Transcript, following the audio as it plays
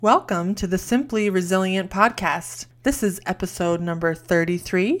Welcome to the Simply Resilient podcast. This is episode number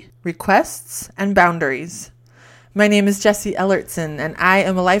 33, Requests and Boundaries. My name is Jessie Ellertson, and I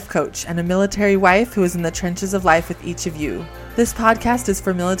am a life coach and a military wife who is in the trenches of life with each of you. This podcast is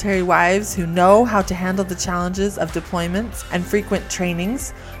for military wives who know how to handle the challenges of deployments and frequent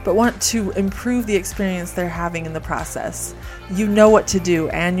trainings, but want to improve the experience they're having in the process. You know what to do,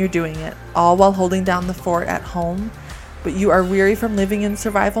 and you're doing it, all while holding down the fort at home, but you are weary from living in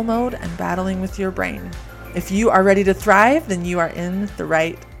survival mode and battling with your brain. If you are ready to thrive, then you are in the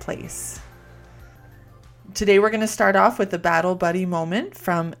right place. Today we're going to start off with a battle buddy moment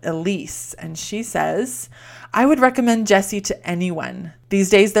from Elise, and she says, I would recommend Jessie to anyone. These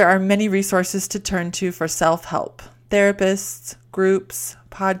days there are many resources to turn to for self-help. Therapists, groups,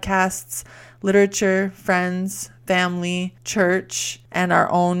 podcasts, literature, friends, family, church, and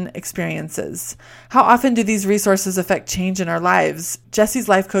our own experiences. How often do these resources affect change in our lives? Jessie's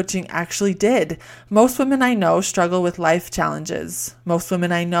life coaching actually did. Most women I know struggle with life challenges. Most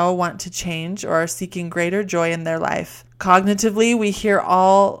women I know want to change or are seeking greater joy in their life. Cognitively, we hear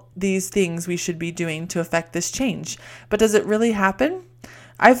all these things we should be doing to affect this change. But does it really happen?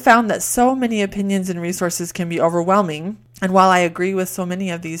 I've found that so many opinions and resources can be overwhelming, and while I agree with so many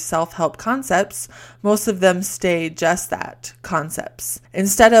of these self-help concepts, most of them stay just that, concepts,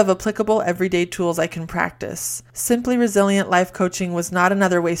 instead of applicable everyday tools I can practice. Simply Resilient Life Coaching was not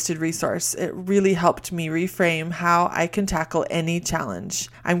another wasted resource. It really helped me reframe how I can tackle any challenge.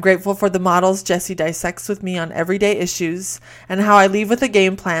 I'm grateful for the models Jessie dissects with me on everyday issues, and how I leave with a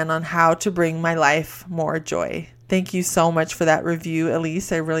game plan on how to bring my life more joy. Thank you so much for that review,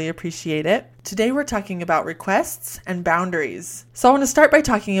 Elise. I really appreciate it. Today we're talking about requests and boundaries. So I want to start by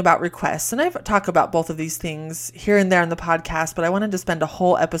talking about requests, and I've talked about both of these things here and there in the podcast, but I wanted to spend a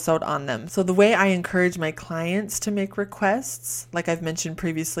whole episode on them. So the way I encourage my clients to make requests, like I've mentioned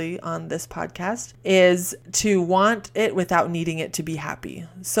previously on this podcast, is to want it without needing it to be happy.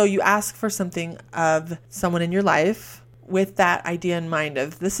 So you ask for something of someone in your life with that idea in mind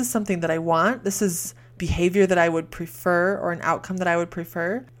of, this is something that I want, this is behavior that I would prefer or an outcome that I would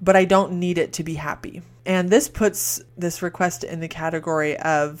prefer, but I don't need it to be happy. And this puts this request in the category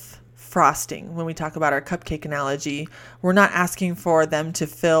of frosting. When we talk about our cupcake analogy, we're not asking for them to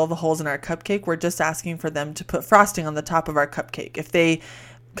fill the holes in our cupcake. We're just asking for them to put frosting on the top of our cupcake. If they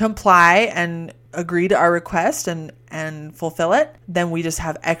comply and agree to our request and fulfill it, then we just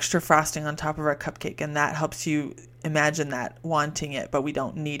have extra frosting on top of our cupcake, and that helps you imagine that, wanting it, but we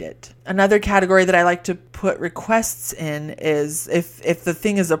don't need it. Another category that I like to put requests in is if the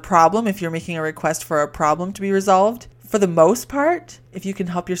thing is a problem, if you're making a request for a problem to be resolved, for the most part, if you can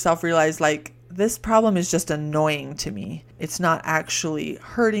help yourself realize, like, this problem is just annoying to me. It's not actually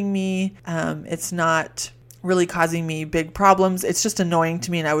hurting me. It's not really causing me big problems. It's just annoying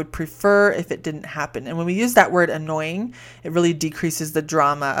to me, and I would prefer if it didn't happen. And when we use that word annoying, it really decreases the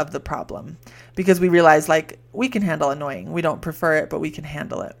drama of the problem, because we realize, like, we can handle annoying. We don't prefer it, but we can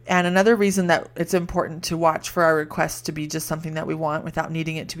handle it. And another reason that it's important to watch for our requests to be just something that we want without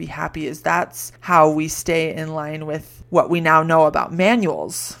needing it to be happy is that's how we stay in line with what we now know about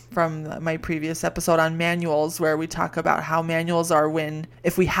manuals from my previous episode on manuals, where we talk about how manuals are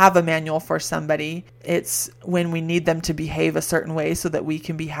if we have a manual for somebody, it's when we need them to behave a certain way so that we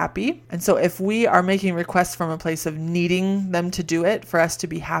can be happy. And so if we are making requests from a place of needing them to do it for us to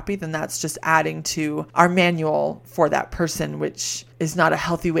be happy, then that's just adding to our manual for that person, which is not a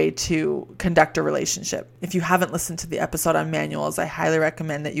healthy way to conduct a relationship. If you haven't listened to the episode on manuals, I highly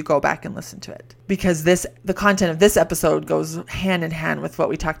recommend that you go back and listen to it, because the content of this episode goes hand in hand with what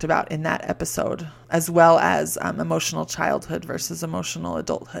we talked about in that episode, as well as emotional childhood versus emotional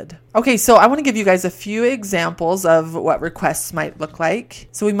adulthood. Okay, so I want to give you guys a few examples of what requests might look like.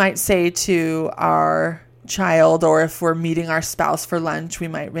 So we might say to our child, or if we're meeting our spouse for lunch, we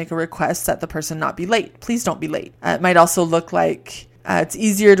might make a request that the person not be late. Please don't be late. It might also look like it's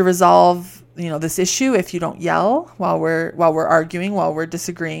easier to resolve, this issue if you don't yell while we're arguing, while we're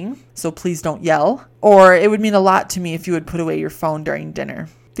disagreeing. So please don't yell. Or it would mean a lot to me if you would put away your phone during dinner.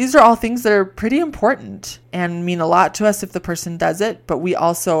 These are all things that are pretty important and mean a lot to us if the person does it, but we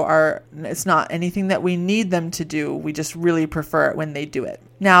also it's not anything that we need them to do. We just really prefer it when they do it.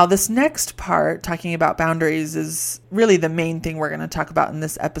 Now, this next part, talking about boundaries, is really the main thing we're going to talk about in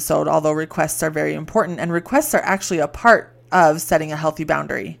this episode, although requests are very important, and requests are actually a part of setting a healthy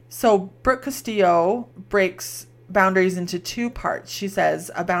boundary. So Brooke Castillo breaks boundaries into two parts. She says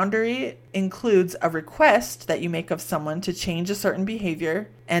a boundary includes a request that you make of someone to change a certain behavior,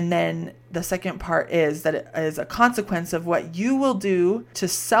 And then the second part is that it is a consequence of what you will do to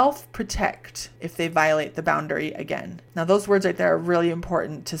self-protect if they violate the boundary again. Now, those words right there are really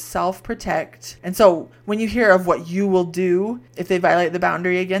important, to self-protect. And so when you hear of what you will do if they violate the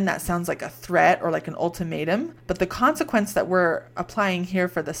boundary again, that sounds like a threat or like an ultimatum. But the consequence that we're applying here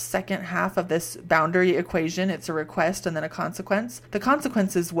for the second half of this boundary equation, it's a request and then a consequence. The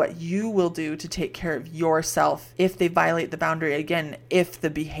consequence is what you will do to take care of yourself if they violate the boundary again, if the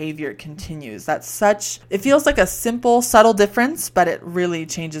behavior continues. It feels like a simple, subtle difference, but it really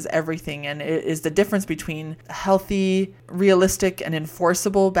changes everything. And it is the difference between a healthy, realistic, and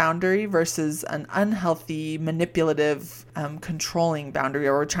enforceable boundary versus an unhealthy, manipulative, controlling boundary,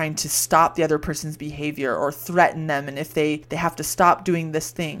 or trying to stop the other person's behavior or threaten them. And if they have to stop doing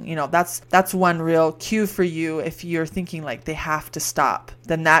this thing, that's one real cue for you. If you're thinking like they have to stop,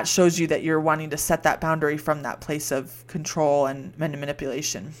 then that shows you that you're wanting to set that boundary from that place of control and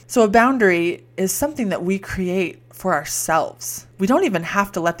manipulation. So a boundary is something that we create for ourselves. We don't even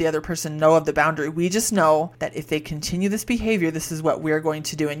have to let the other person know of the boundary. We just know that if they continue this behavior, this is what we're going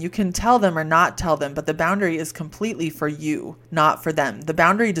to do. And you can tell them or not tell them, but the boundary is completely for you, not for them. The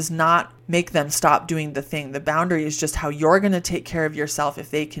boundary does not make them stop doing the thing. The boundary is just how you're going to take care of yourself if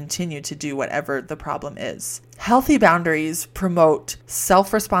they continue to do whatever the problem is. Healthy boundaries promote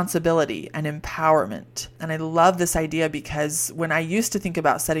self-responsibility and empowerment. And I love this idea because when I used to think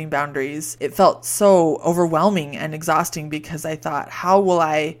about setting boundaries, it felt so overwhelming and exhausting because I thought, how will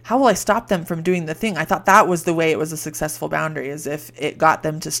I stop them from doing the thing? I thought that was the way it was a successful boundary, as if it got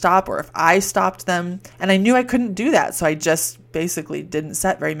them to stop or if I stopped them. And I knew I couldn't do that. So I just basically didn't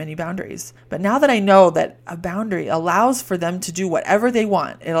set very many boundaries. But now that I know that a boundary allows for them to do whatever they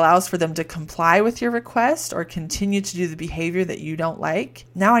want, it allows for them to comply with your request or continue to do the behavior that you don't like.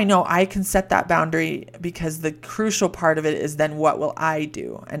 Now I know I can set that boundary because the crucial part of it is then what will I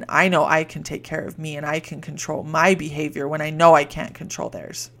do? And I know I can take care of me and I can control my behavior when I know I can't control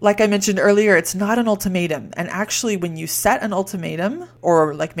theirs. Like I mentioned earlier, it's not an ultimatum. And actually when you set an ultimatum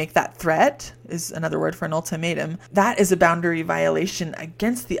or like make that threat, is another word for an ultimatum, that is a boundary violation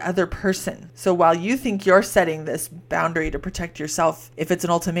against the other person. So while you think you're setting this boundary to protect yourself, if it's an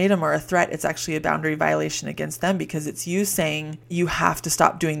ultimatum or a threat, it's actually a boundary violation against them because it's you saying you have to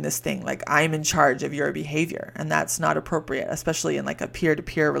stop doing this thing, like I'm in charge of your behavior. And that's not appropriate, especially in like a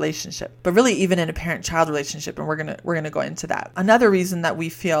peer-to-peer relationship, but really even in a parent-child relationship. And we're going to go into that. Another reason that we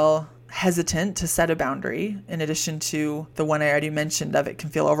feel hesitant to set a boundary, in addition to the one I already mentioned of it can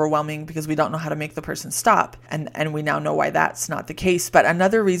feel overwhelming because we don't know how to make the person stop. And we now know why that's not the case. But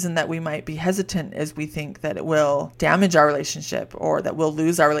another reason that we might be hesitant is we think that it will damage our relationship or that we'll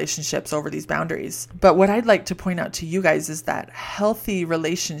lose our relationships over these boundaries. But what I'd like to point out to you guys is that healthy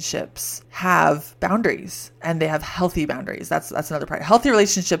relationships have boundaries and they have healthy boundaries. That's another part. Healthy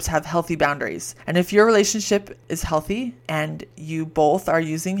relationships have healthy boundaries. And if your relationship is healthy and you both are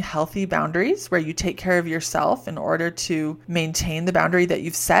using healthy boundaries where you take care of yourself in order to maintain the boundary that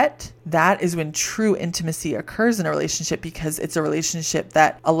you've set, that is when true intimacy occurs in a relationship, because it's a relationship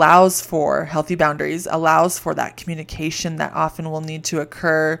that allows for healthy boundaries, allows for that communication that often will need to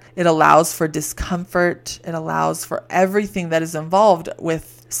occur. It allows for discomfort. It allows for everything that is involved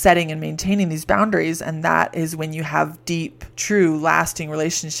with setting and maintaining these boundaries. And that is when you have deep, true, lasting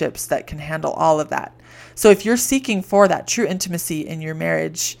relationships that can handle all of that. So if you're seeking for that true intimacy in your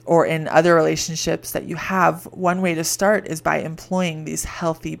marriage or in other relationships that you have, one way to start is by employing these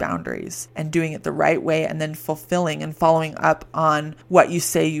healthy boundaries and doing it the right way, and then fulfilling and following up on what you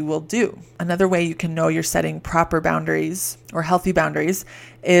say you will do. Another way you can know you're setting proper boundaries or healthy boundaries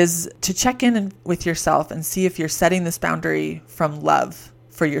is to check in with yourself and see if you're setting this boundary from love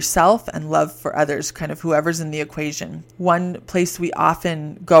for yourself and love for others, kind of whoever's in the equation. One place we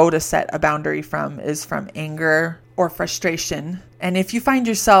often go to set a boundary from is from anger or frustration. And if you find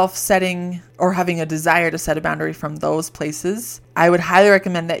yourself setting or having a desire to set a boundary from those places, I would highly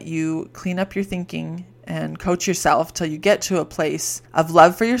recommend that you clean up your thinking and coach yourself till you get to a place of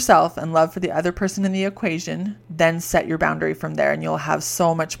love for yourself and love for the other person in the equation. Then set your boundary from there and you'll have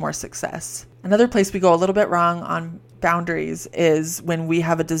so much more success. Another place we go a little bit wrong on boundaries is when we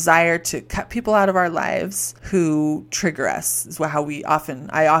have a desire to cut people out of our lives who trigger us, is how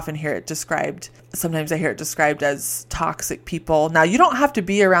I often hear it described. sometimes I hear it described as toxic people. Now, you don't have to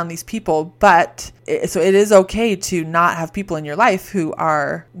be around these people, but so it is okay to not have people in your life who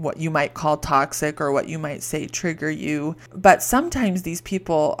are what you might call toxic or what you might say trigger you. But sometimes these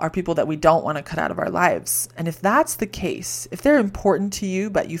people are people that we don't want to cut out of our lives. And if that's the case, if they're important to you,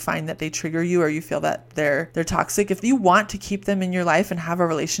 but you find that they trigger you or you feel that they're toxic, if you want to keep them in your life and have a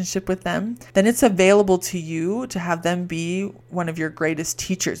relationship with them, then it's available to you to have them be one of your greatest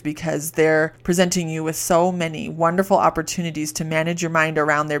teachers, because they're presenting you with so many wonderful opportunities to manage your mind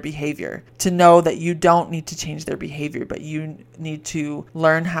around their behavior, to know that you don't need to change their behavior, but you need to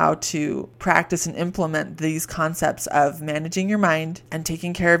learn how to practice and implement these concepts of managing your mind and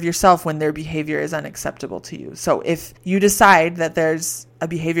taking care of yourself when their behavior is unacceptable to you. So if you decide that there's a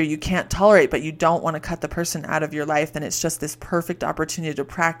behavior you can't tolerate, but you don't want to cut the person out of your life, then it's just this perfect opportunity to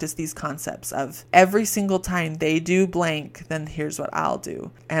practice these concepts of every single time they do blank, then here's what I'll do.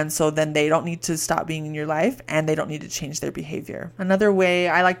 And so then they don't need to stop being in your life and they don't need to change their behavior. Another way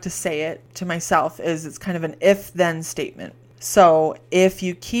I like to say it to myself is it's kind of an if-then statement. So if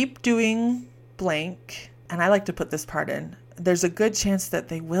you keep doing blank, and I like to put this part in, there's a good chance that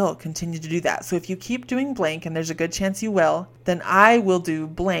they will continue to do that. So if you keep doing blank, and there's a good chance you will, then I will do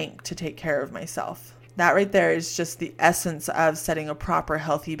blank to take care of myself. That right there is just the essence of setting a proper,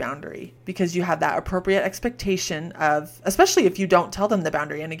 healthy boundary, because you have that appropriate expectation of, especially if you don't tell them the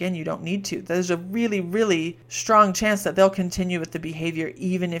boundary. And again, you don't need to. There's a really, really strong chance that they'll continue with the behavior,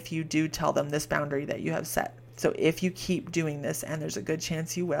 even if you do tell them this boundary that you have set. So if you keep doing this, and there's a good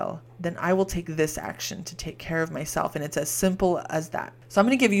chance you will, then I will take this action to take care of myself. And it's as simple as that. So I'm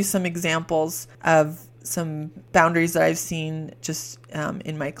going to give you some examples of some boundaries that I've seen just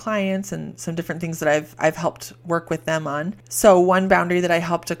in my clients, and some different things that I've helped work with them on. So one boundary that I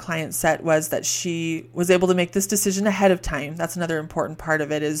helped a client set was that she was able to make this decision ahead of time. That's another important part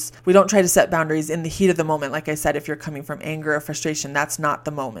of it, is we don't try to set boundaries in the heat of the moment. Like I said, if you're coming from anger or frustration, that's not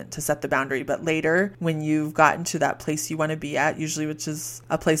the moment to set the boundary. But later, when you've gotten to that place you want to be at, usually which is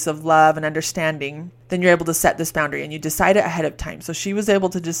a place of love and understanding, then you're able to set this boundary and you decide it ahead of time. So she was able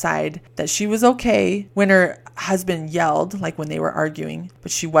to decide that she was okay when her husband yelled, like when they were arguing,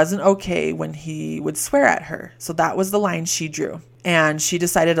 but she wasn't okay when he would swear at her. So that was the line she drew. And she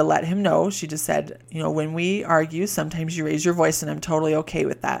decided to let him know. She just said, when we argue, sometimes you raise your voice and I'm totally okay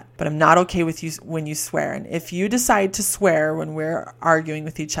with that. But I'm not okay with you when you swear. And if you decide to swear when we're arguing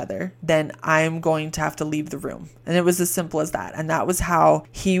with each other, then I'm going to have to leave the room. And it was as simple as that. And that was how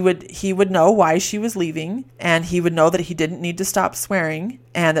he would know why she was leaving. And he would know that he didn't need to stop swearing,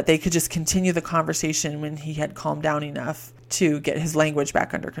 and that they could just continue the conversation when he had calmed down enough to get his language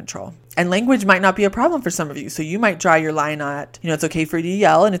back under control. And language might not be a problem for some of you. So you might draw your line at, it's okay for you to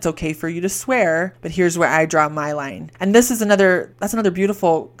yell and it's okay for you to swear, but here's where I draw my line. And that's another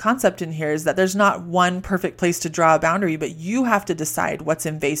beautiful concept in here, is that there's not one perfect place to draw a boundary, but you have to decide what's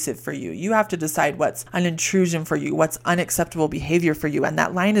invasive for you. You have to decide what's an intrusion for you, what's unacceptable behavior for you. And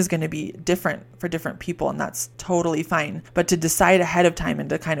that line is going to be different for different people, and that's totally fine. But to decide ahead of time and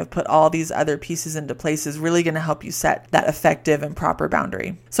to kind of put all these other pieces into place is really going to help you set that effective and proper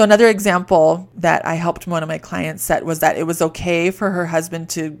boundary. So another example that I helped one of my clients set was that it was okay for her husband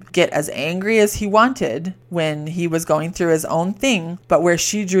to get as angry as he wanted when he was going through his own thing, but where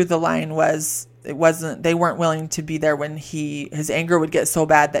she drew the line was they weren't willing to be there when his anger would get so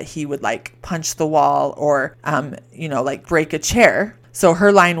bad that he would punch the wall or break a chair. So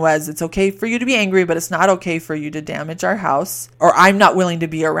her line was, it's okay for you to be angry, but it's not okay for you to damage our house, or I'm not willing to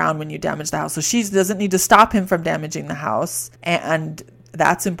be around when you damage the house. So she doesn't need to stop him from damaging the house. And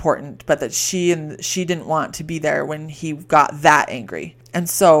that's important, but that she didn't want to be there when he got that angry. And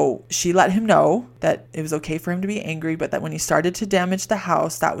so she let him know that it was okay for him to be angry, but that when he started to damage the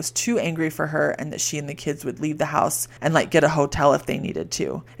house, that was too angry for her, and that she and the kids would leave the house and get a hotel if they needed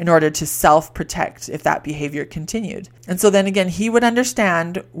to, in order to self-protect if that behavior continued. And so then again, he would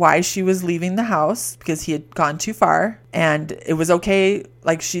understand why she was leaving the house, because he had gone too far, and it was okay.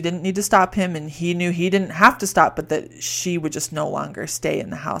 She didn't need to stop him, and he knew he didn't have to stop, but that she would just no longer stay in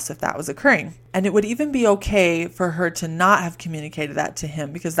the house if that was occurring. And it would even be okay for her to not have communicated that to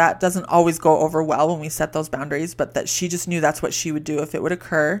him, because that doesn't always go over well when we set those boundaries, but that she just knew that's what she would do if it would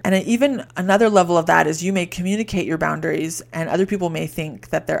occur. And even another level of that is you may communicate your boundaries, and other people may think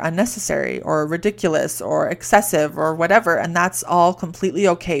that they're unnecessary or ridiculous or excessive or whatever, and that's all completely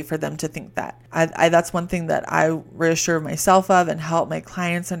okay for them to think that. That's one thing that I reassure myself of and help my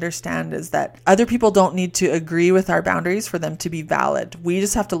clients understand is that other people don't need to agree with our boundaries for them to be valid. We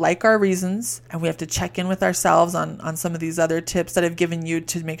just have to like our reasons, and we have to check in with ourselves on some of these other tips that I've given you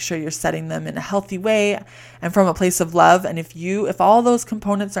to make sure you're setting them in a healthy way and from a place of love. And if all those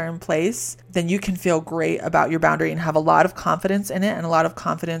components are in place, then you can feel great about your boundary and have a lot of confidence in it and a lot of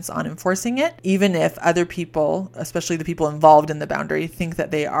confidence on enforcing it, even if other people, especially the people involved in the boundary, think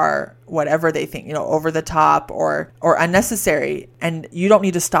that they are whatever they think, over the top or unnecessary. And you don't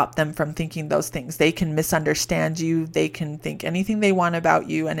need to stop them from thinking those things. They can misunderstand you. They can think anything they want about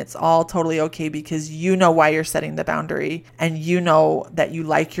you, and it's all totally okay because you know why you're setting the boundary, and you know that you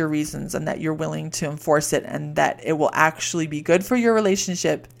like your reasons and that you're willing to enforce it, and that it will actually be good for your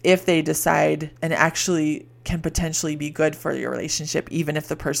relationship if they decide, and actually can potentially be good for your relationship, even if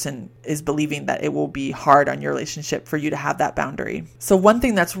the person is believing that it will be hard on your relationship for you to have that boundary. So one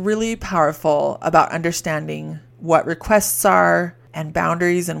thing that's really powerful about understanding what requests are and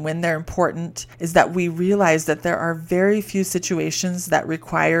boundaries and when they're important is that we realize that there are very few situations that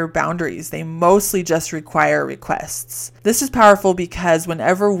require boundaries. They mostly just require requests. This is powerful because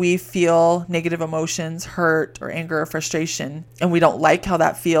whenever we feel negative emotions, hurt or anger or frustration, and we don't like how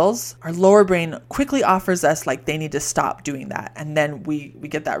that feels, our lower brain quickly offers us like they need to stop doing that. And then we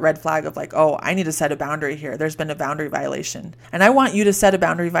get that red flag of like, oh, I need to set a boundary here. There's been a boundary violation. And I want you to set a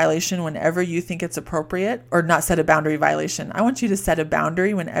boundary violation whenever you think it's appropriate, or not set a boundary violation. I want you to set a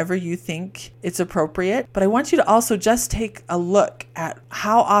boundary whenever you think it's appropriate. But I want you to also just take a look at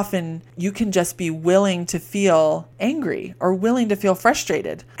how often you can just be willing to feel angry or willing to feel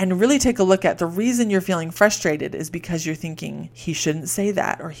frustrated, and really take a look at the reason you're feeling frustrated is because you're thinking he shouldn't say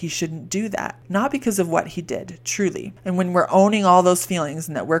that or he shouldn't do that, not because of what he did, truly. And when we're owning all those feelings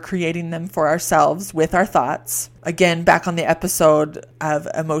and that we're creating them for ourselves with our thoughts, again, back on the episode of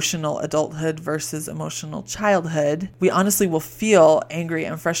emotional adulthood versus emotional childhood, we honestly will feel angry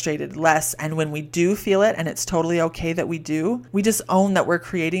and frustrated less. And when we do feel it, and it's totally okay that we do, we just own that we're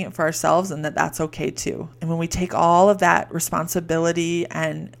creating it for ourselves and that that's okay too. And when we take all of that responsibility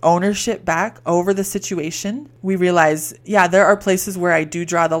and ownership back over the situation, we realize, yeah, there are places where I do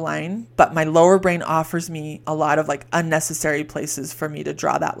draw the line, but my lower brain offers me a lot of like unnecessary places for me to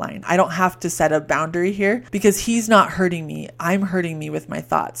draw that line. I don't have to set a boundary here because he's not hurting me. I'm hurting me with my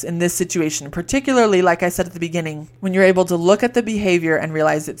thoughts in this situation. Particularly, like I said at the beginning, when you're able to look at the behavior and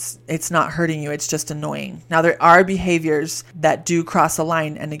realize it's not hurting you, it's just annoying. Now, there are behaviors that do cross a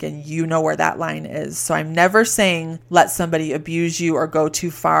line, and again, you know where that line is. So I'm never saying let somebody abuse you or go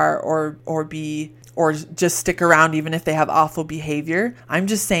too far or just stick around even if they have awful behavior. I'm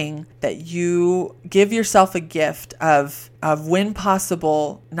just saying that you give yourself a gift of when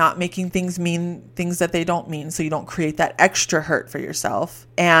possible, not making things mean things that they don't mean, so you don't create that extra hurt for yourself.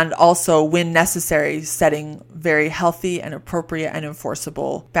 And also, when necessary, setting very healthy and appropriate and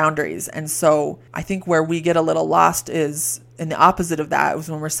enforceable boundaries. And so I think where we get a little lost is in the opposite of that,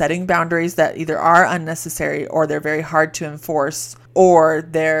 is when we're setting boundaries that either are unnecessary or they're very hard to enforce, or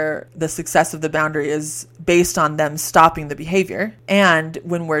the success of the boundary is based on them stopping the behavior. And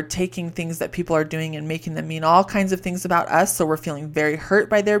when we're taking things that people are doing and making them mean all kinds of things about us, so we're feeling very hurt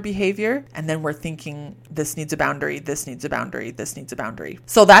by their behavior, and then we're thinking this needs a boundary, this needs a boundary, this needs a boundary.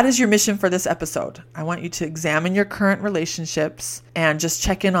 So that is your mission for this episode. I want you to examine your current relationships and just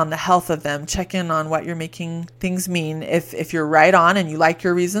check in on the health of them, check in on what you're making things mean, if you're right on and you like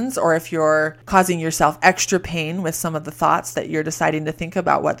your reasons, or if you're causing yourself extra pain with some of the thoughts that you're deciding to think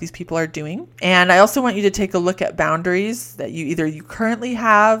about what these people are doing. And I also want you to take a look at boundaries that you currently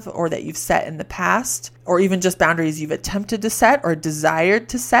have or that you've set in the past, or even just boundaries you've attempted to set or desired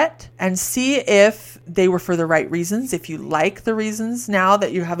to set, and see if they were for the right reasons, if you like the reasons now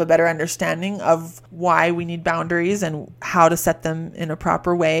that you have a better understanding of why we need boundaries and how to set them in a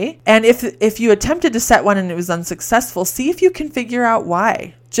proper way. And if you attempted to set one and it was unsuccessful, see if you can figure out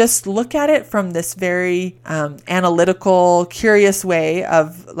why. Just look at it from this very analytical, curious way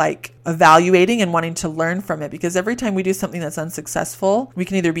of like evaluating and wanting to learn from it. Because every time we do something that's unsuccessful, we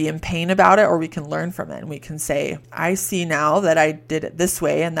can either be in pain about it or we can learn from it. And we can say, I see now that I did it this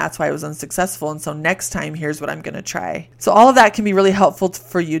way and that's why I was unsuccessful. And so next time, here's what I'm going to try. So all of that can be really helpful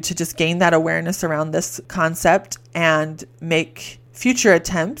for you to just gain that awareness around this concept and make future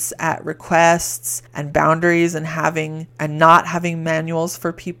attempts at requests and boundaries and not having manuals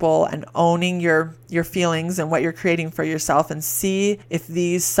for people, and owning your feelings and what you're creating for yourself, and see if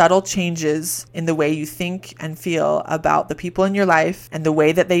these subtle changes in the way you think and feel about the people in your life and the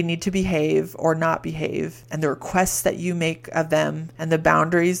way that they need to behave or not behave, and the requests that you make of them and the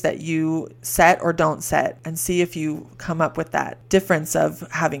boundaries that you set or don't set, and see if you come up with that difference of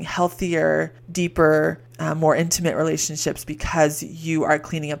having healthier, deeper, more intimate relationships because you are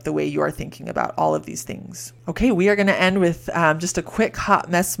cleaning up the way you are thinking about all of these things. Okay, we are going to end with just a quick hot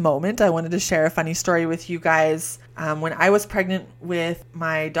mess moment. I wanted to share a funny story with you guys. When I was pregnant with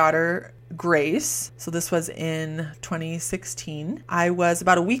my daughter, Grace, so this was in 2016, I was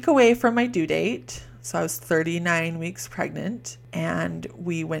about a week away from my due date. So I was 39 weeks pregnant, and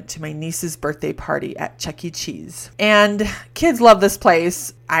we went to my niece's birthday party at Chuck E. Cheese. And kids love this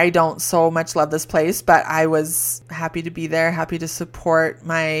place. I don't so much love this place, but I was happy to be there, happy to support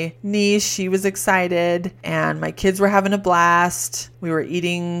my niece. She was excited, and my kids were having a blast. We were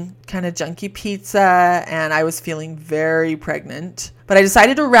eating kind of junky pizza, and I was feeling very pregnant. But I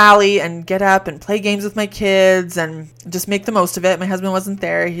decided to rally and get up and play games with my kids and just make the most of it. My husband wasn't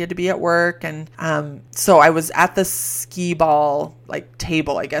there. He had to be at work. And so I was at the skee ball, like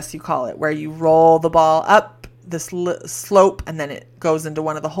table, I guess you call it, where you roll the ball up this slope and then it goes into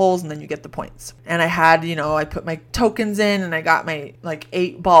one of the holes and then you get the points. And I had, I put my tokens in and I got my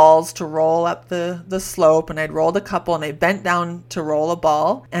 8 balls to roll up the slope, and I'd rolled a couple and I bent down to roll a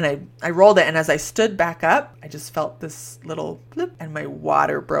ball and I rolled it. And as I stood back up, I just felt this little blip and my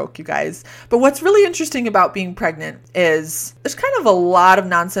water broke, you guys. But what's really interesting about being pregnant is there's kind of a lot of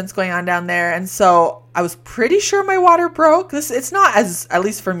nonsense going on down there. And so I was pretty sure my water broke. It's not as, at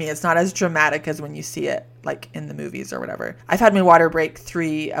least for me, it's not as dramatic as when you see it like in the movies or whatever. I've had my water break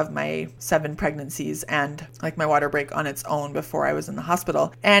 3 of my 7 pregnancies, and like my water break on its own before I was in the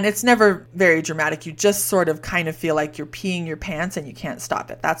hospital. And it's never very dramatic. You just sort of kind of feel like you're peeing your pants and you can't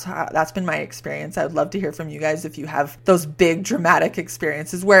stop it. That's been my experience. I would love to hear from you guys if you have those big dramatic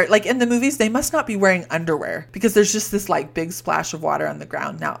experiences where, like in the movies, they must not be wearing underwear because there's just this like big splash of water on the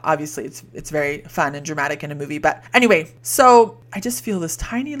ground. Now, obviously it's very fun and dramatic in a movie, but anyway, so I just feel this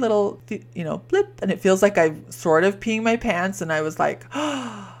tiny little, blip, and it feels like I'm sort of peeing my pants, and I was like,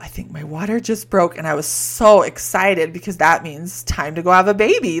 oh, I think my water just broke. And I was so excited because that means time to go have a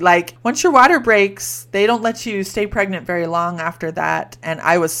baby. Like once your water breaks, they don't let you stay pregnant very long after that. And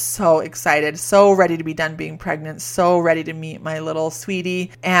I was so excited, so ready to be done being pregnant, so ready to meet my little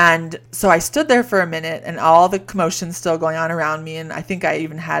sweetie. And so I stood there for a minute and all the commotion still going on around me. And I think I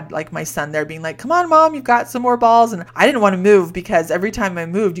even had like my son there being like, come on, Mom, you've got some more balls. And I didn't want to move because every time I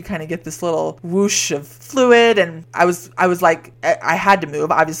moved, you kind of get this little whoosh of fluid. And I was like, I had to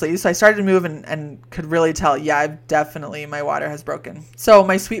move, obviously. So I started to move and could really tell, my water has broken. So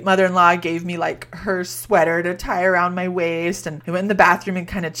my sweet mother-in-law gave me like her sweater to tie around my waist, and I went in the bathroom and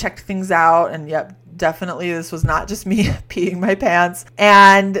kind of checked things out. And definitely this was not just me peeing my pants.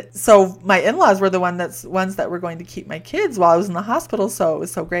 And so my in-laws were the ones that were going to keep my kids while I was in the hospital. So it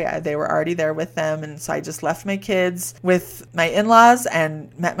was so great. They were already there with them. And so I just left my kids with my in-laws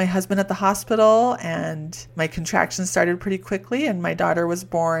and met my husband at the hospital, and my contractions started pretty quickly. And my daughter was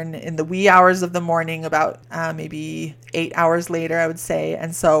born in the wee hours of the morning, about maybe 8 hours later, I would say.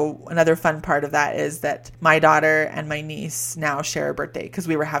 And so another fun part of that is that my daughter and my niece now share a birthday, because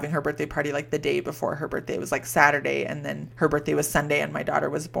we were having her birthday party like the day before her birthday. It was like Saturday, and then her birthday was Sunday, and my daughter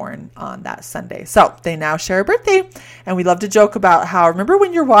was born on that Sunday. So they now share a birthday, and we love to joke about how, remember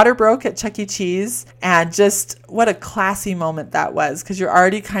when your water broke at Chuck E. Cheese? And just what a classy moment that was, because you're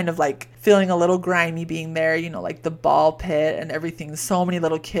already kind of like feeling a little grimy being there, like the ball pit and everything, so many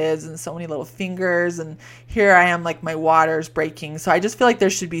little kids and so many little fingers. And here I am, like my water's breaking. So I just feel like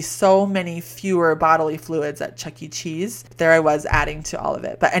there should be so many fewer bodily fluids at Chuck E. Cheese. There I was adding to all of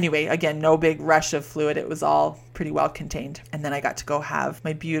it. But anyway, again, no big rush of fluid. It was all pretty well contained. And then I got to go have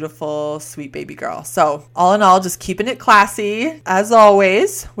my beautiful, sweet baby girl. So all in all, just keeping it classy as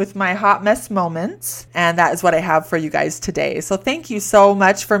always with my hot mess moments. And that is what I have for you guys today. So thank you so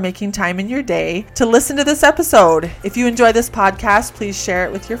much for making time in your day to listen to this episode. If you enjoy this podcast, please share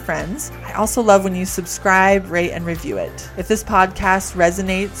it with your friends. I also love when you subscribe, rate, and review it. If this podcast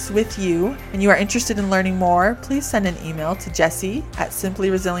resonates with you and you are interested in learning more, please send an email to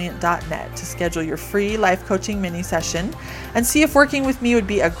jessie@simplyresilient.net to schedule your free life coaching mini session and see if working with me would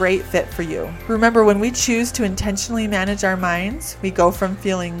be a great fit for you. Remember, when we choose to intentionally manage our minds, we go from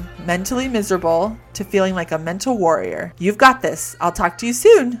feeling mentally miserable to feeling like a mental warrior. You've got this. I'll talk to you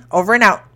soon. Over and out.